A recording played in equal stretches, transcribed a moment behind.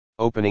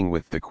Opening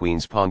with the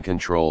queen's pawn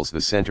controls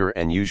the center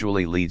and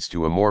usually leads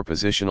to a more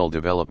positional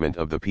development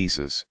of the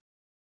pieces.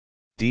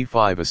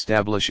 d5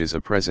 establishes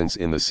a presence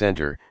in the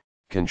center,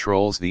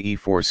 controls the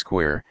e4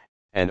 square,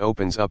 and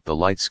opens up the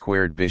light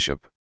squared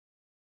bishop.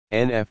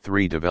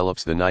 Nf3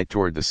 develops the knight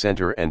toward the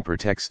center and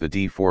protects the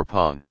d4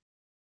 pawn.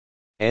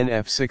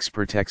 Nf6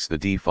 protects the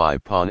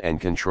d5 pawn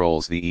and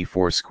controls the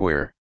e4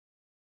 square.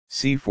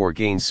 c4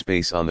 gains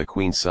space on the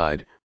queen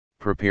side,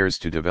 prepares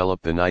to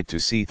develop the knight to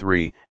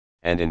c3,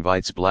 and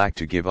invites black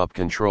to give up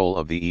control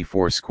of the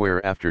e4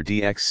 square after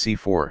dx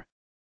c4.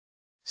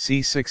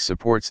 c6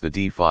 supports the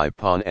d5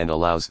 pawn and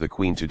allows the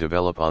queen to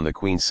develop on the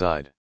queen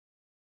side.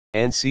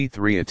 And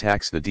c3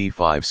 attacks the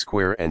d5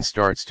 square and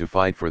starts to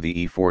fight for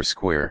the e4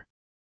 square.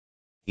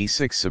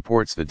 e6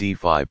 supports the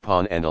d5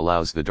 pawn and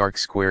allows the dark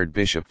squared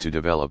bishop to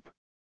develop.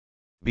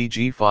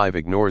 bg5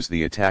 ignores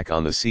the attack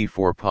on the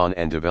c4 pawn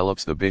and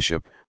develops the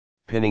bishop,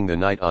 pinning the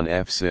knight on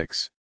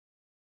f6.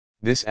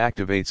 This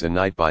activates a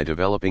knight by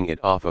developing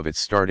it off of its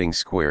starting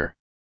square.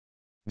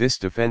 This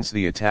defends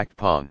the attacked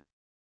pawn.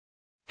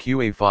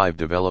 qa5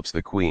 develops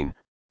the queen,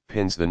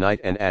 pins the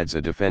knight and adds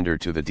a defender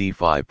to the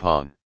d5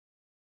 pawn.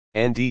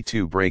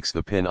 nd2 breaks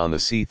the pin on the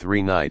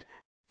c3 knight,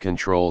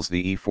 controls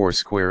the e4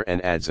 square and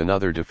adds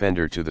another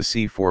defender to the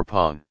c4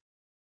 pawn.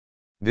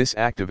 This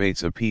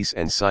activates a piece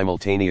and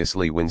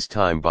simultaneously wins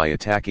time by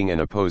attacking an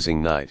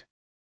opposing knight.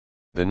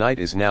 The knight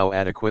is now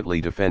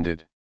adequately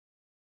defended.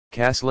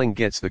 Castling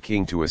gets the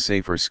king to a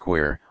safer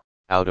square,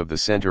 out of the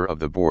center of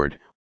the board,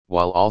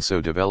 while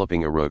also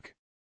developing a rook.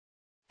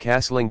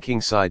 Castling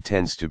kingside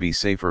tends to be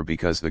safer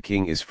because the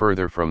king is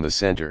further from the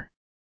center.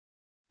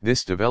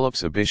 This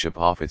develops a bishop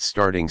off its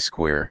starting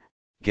square,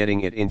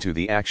 getting it into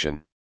the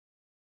action.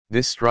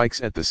 This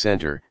strikes at the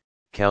center,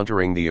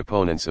 countering the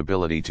opponent's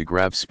ability to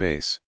grab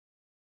space.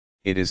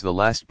 It is the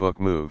last book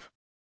move.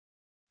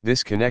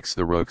 This connects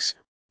the rooks,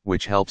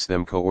 which helps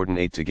them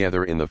coordinate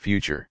together in the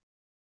future.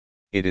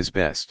 It is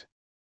best.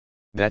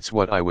 That's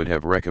what I would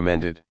have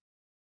recommended.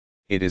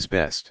 It is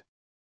best.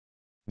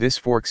 This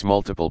forks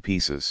multiple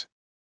pieces.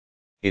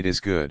 It is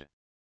good.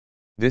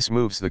 This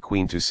moves the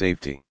queen to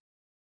safety.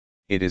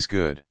 It is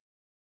good.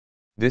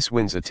 This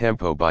wins a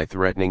tempo by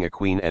threatening a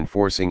queen and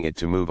forcing it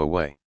to move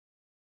away.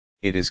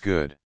 It is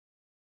good.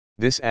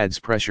 This adds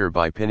pressure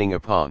by pinning a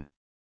pawn.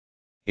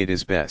 It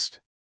is best.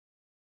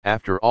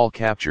 After all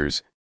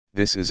captures,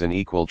 this is an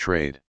equal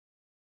trade.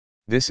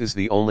 This is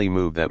the only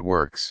move that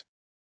works.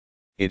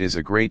 It is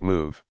a great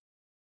move.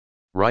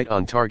 Right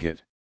on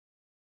target.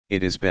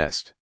 It is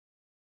best.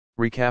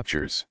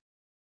 Recaptures.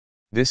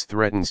 This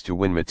threatens to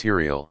win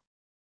material.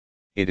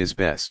 It is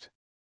best.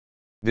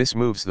 This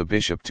moves the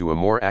bishop to a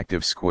more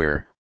active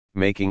square,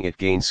 making it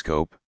gain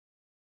scope.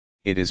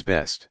 It is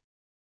best.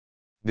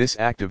 This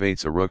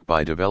activates a rook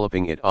by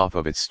developing it off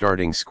of its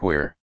starting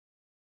square.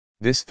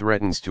 This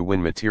threatens to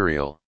win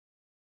material.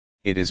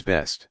 It is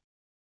best.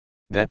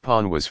 That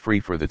pawn was free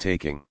for the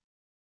taking.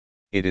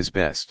 It is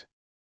best.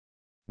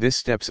 This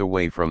steps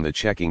away from the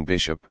checking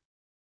bishop.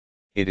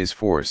 It is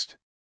forced.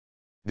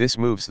 This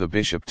moves the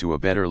bishop to a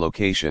better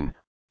location,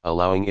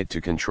 allowing it to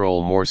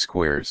control more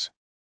squares.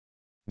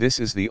 This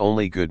is the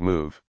only good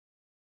move.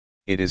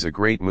 It is a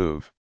great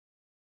move.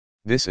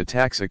 This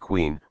attacks a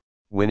queen,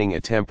 winning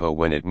a tempo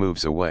when it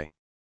moves away.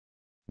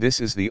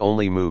 This is the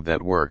only move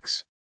that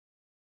works.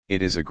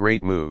 It is a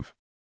great move.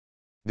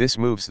 This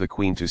moves the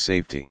queen to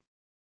safety.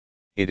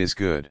 It is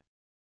good.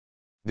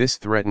 This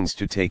threatens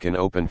to take an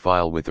open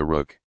file with the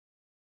rook.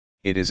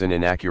 It is an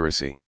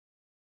inaccuracy.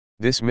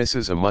 This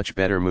misses a much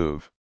better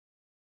move.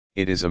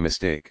 It is a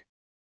mistake.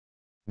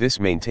 This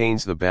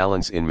maintains the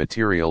balance in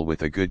material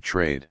with a good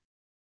trade.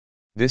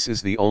 This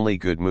is the only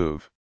good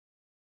move.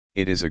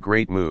 It is a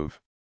great move.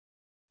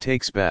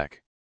 Takes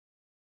back.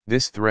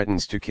 This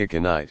threatens to kick a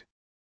knight.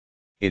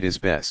 It is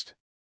best.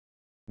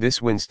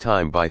 This wins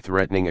time by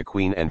threatening a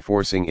queen and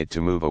forcing it to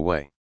move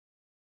away.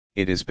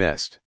 It is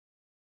best.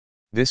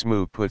 This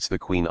move puts the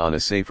queen on a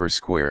safer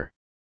square.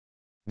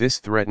 This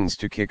threatens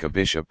to kick a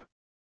bishop.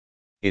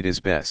 It is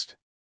best.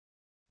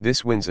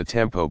 This wins a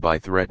tempo by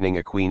threatening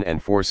a queen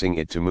and forcing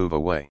it to move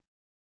away.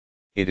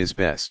 It is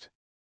best.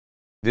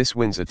 This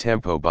wins a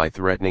tempo by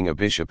threatening a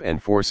bishop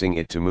and forcing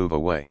it to move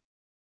away.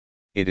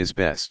 It is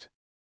best.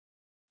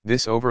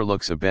 This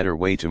overlooks a better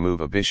way to move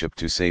a bishop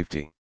to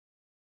safety.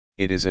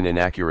 It is an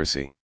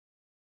inaccuracy.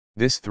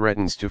 This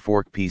threatens to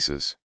fork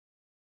pieces.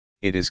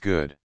 It is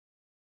good.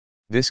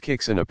 This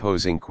kicks an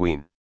opposing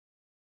queen.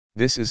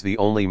 This is the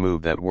only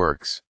move that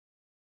works.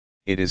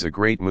 It is a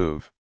great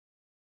move.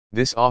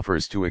 This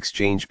offers to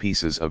exchange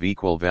pieces of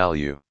equal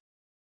value.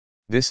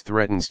 This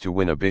threatens to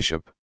win a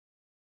bishop.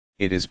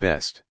 It is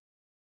best.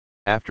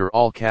 After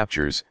all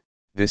captures,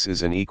 this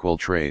is an equal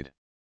trade.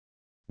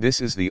 This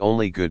is the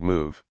only good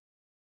move.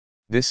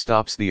 This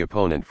stops the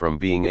opponent from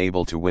being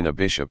able to win a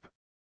bishop.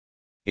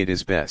 It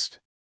is best.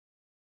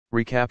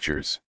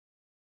 Recaptures.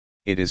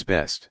 It is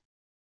best.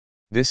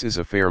 This is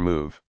a fair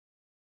move.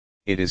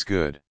 It is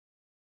good.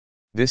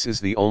 This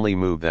is the only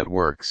move that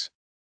works.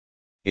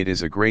 It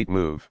is a great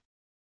move.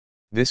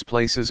 This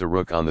places a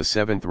rook on the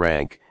 7th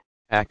rank,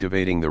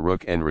 activating the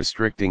rook and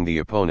restricting the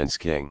opponent's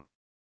king.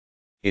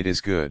 It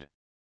is good.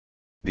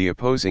 The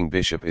opposing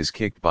bishop is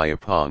kicked by a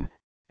pawn,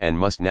 and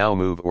must now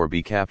move or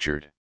be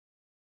captured.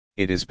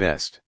 It is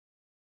best.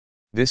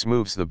 This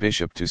moves the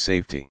bishop to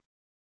safety.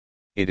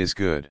 It is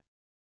good.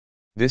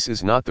 This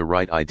is not the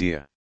right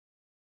idea.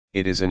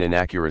 It is an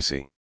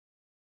inaccuracy.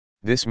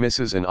 This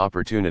misses an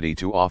opportunity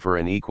to offer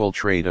an equal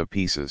trade of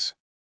pieces.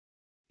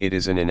 It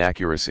is an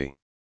inaccuracy.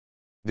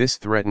 This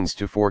threatens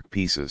to fork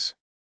pieces.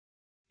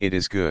 It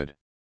is good.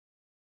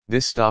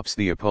 This stops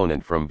the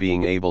opponent from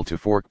being able to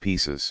fork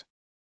pieces.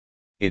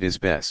 It is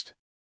best.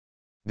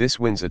 This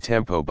wins a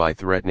tempo by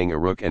threatening a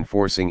rook and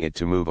forcing it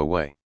to move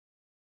away.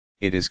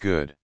 It is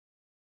good.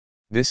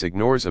 This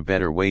ignores a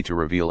better way to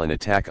reveal an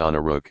attack on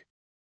a rook.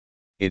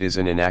 It is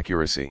an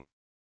inaccuracy.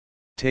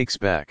 Takes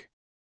back.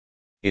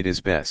 It is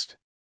best.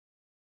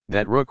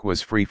 That rook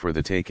was free for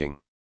the taking.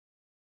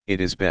 It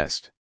is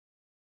best.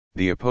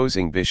 The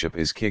opposing bishop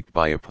is kicked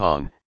by a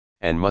pawn,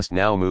 and must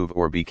now move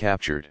or be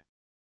captured.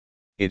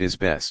 It is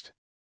best.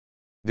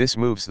 This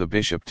moves the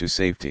bishop to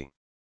safety.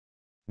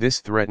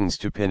 This threatens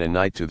to pin a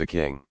knight to the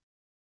king.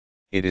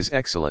 It is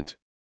excellent.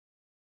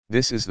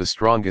 This is the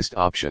strongest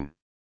option.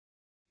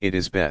 It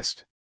is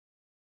best.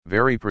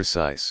 Very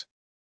precise.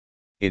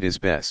 It is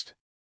best.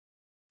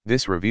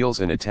 This reveals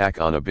an attack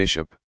on a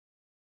bishop.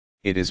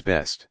 It is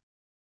best.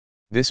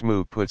 This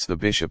move puts the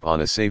bishop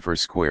on a safer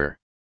square.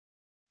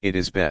 It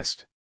is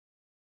best.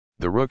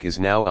 The rook is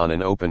now on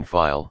an open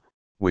file,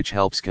 which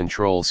helps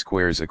control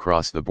squares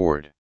across the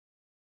board.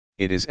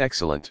 It is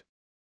excellent.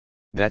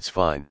 That's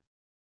fine.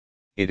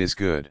 It is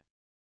good.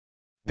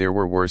 There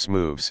were worse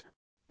moves,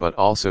 but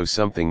also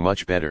something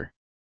much better.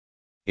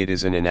 It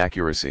is an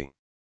inaccuracy.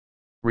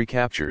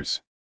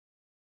 Recaptures.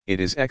 It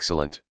is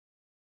excellent.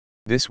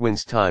 This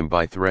wins time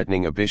by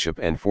threatening a bishop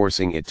and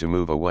forcing it to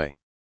move away.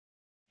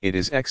 It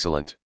is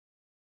excellent.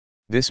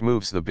 This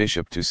moves the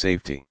bishop to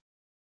safety.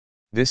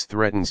 This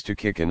threatens to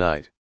kick a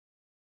knight.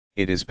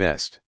 It is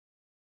best.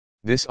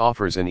 This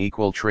offers an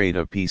equal trade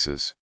of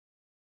pieces.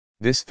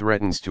 This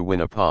threatens to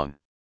win a pawn.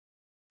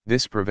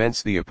 This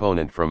prevents the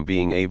opponent from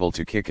being able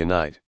to kick a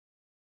knight.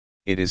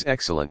 It is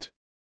excellent.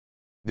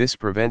 This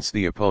prevents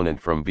the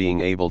opponent from being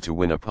able to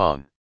win a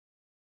pawn.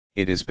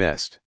 It is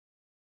best.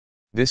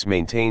 This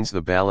maintains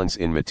the balance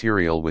in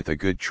material with a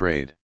good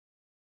trade.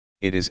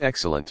 It is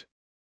excellent.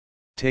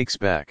 Takes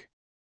back.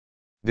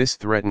 This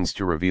threatens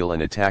to reveal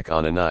an attack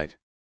on a knight.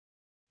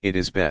 It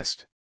is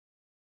best.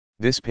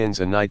 This pins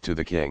a knight to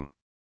the king.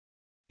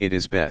 It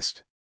is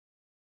best.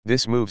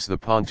 This moves the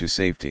pawn to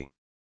safety.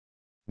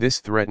 This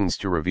threatens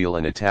to reveal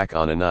an attack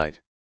on a knight.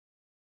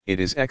 It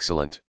is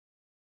excellent.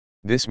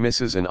 This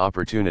misses an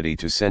opportunity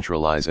to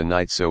centralize a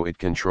knight so it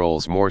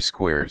controls more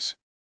squares.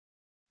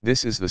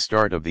 This is the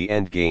start of the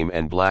endgame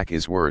and black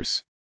is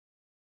worse.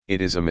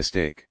 It is a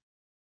mistake.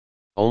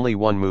 Only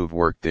one move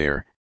worked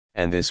there,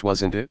 and this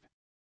wasn't it?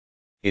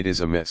 It is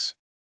a miss.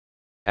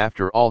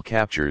 After all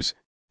captures,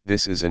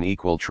 this is an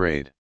equal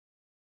trade.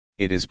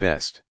 It is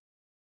best.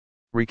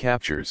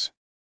 Recaptures.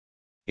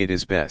 It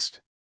is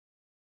best.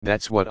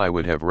 That's what I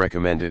would have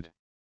recommended.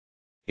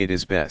 It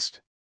is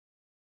best.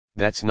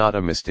 That's not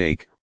a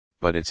mistake,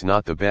 but it's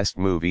not the best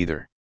move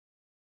either.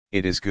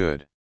 It is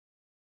good.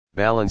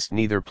 Balanced,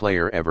 neither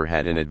player ever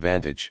had an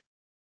advantage.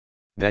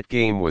 That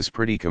game was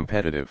pretty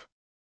competitive.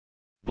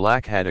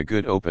 Black had a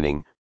good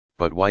opening,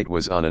 but white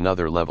was on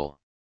another level.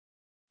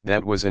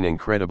 That was an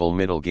incredible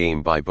middle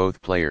game by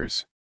both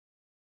players.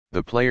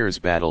 The players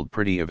battled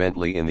pretty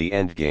evenly in the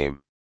endgame.